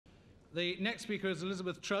The next speaker is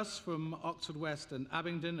Elizabeth Truss from Oxford West and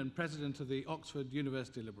Abingdon and President of the Oxford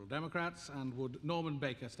University Liberal Democrats. And would Norman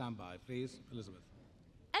Baker stand by, please? Elizabeth.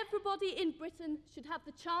 Everybody in Britain should have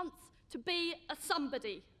the chance to be a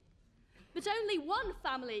somebody. But only one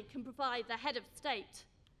family can provide the head of state.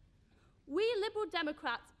 We Liberal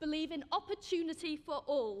Democrats believe in opportunity for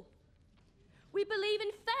all. We believe in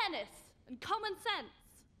fairness and common sense.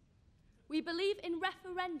 We believe in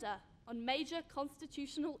referenda on major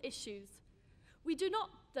constitutional issues. We do not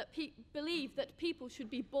believe that people should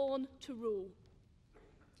be born to rule,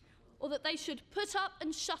 or that they should put up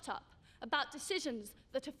and shut up about decisions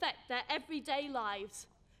that affect their everyday lives.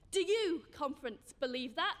 Do you, conference,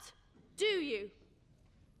 believe that? Do you?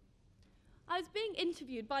 I was being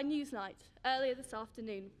interviewed by Newsnight earlier this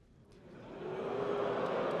afternoon.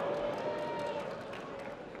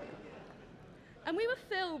 And we were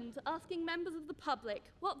filmed asking members of the public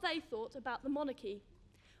what they thought about the monarchy.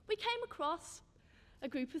 We came across a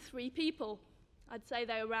group of 3 people. I'd say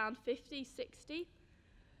they were around 50, 60,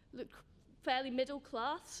 looked fairly middle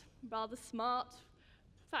class, rather smart,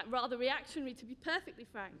 in fact, rather reactionary, to be perfectly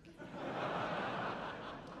frank.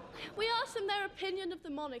 We asked them their opinion of the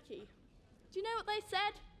monarchy. Do you know what they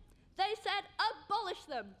said? They said, abolish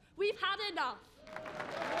them. We've had enough.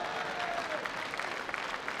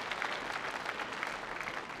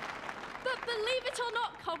 But believe it or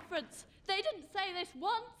not, conference, they didn't say this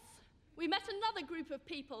once. We met another group of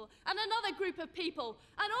people, and another group of people,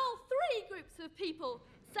 and all 3 groups of people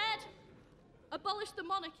said, abolish the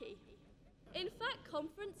monarchy. In fact,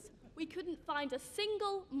 conference, we couldn't find a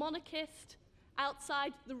single monarchist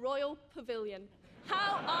outside the Royal Pavilion.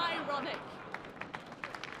 How ironic.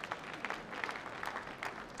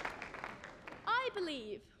 I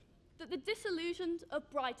believe that the disillusioned of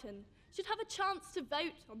Brighton should have a chance to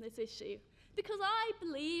vote on this issue, because I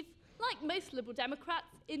believe, like most Liberal Democrats,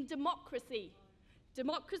 in democracy.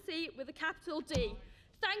 Democracy with a capital D.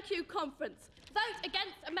 Thank you, conference. Vote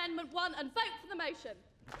against Amendment 1 and vote for the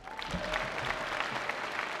motion.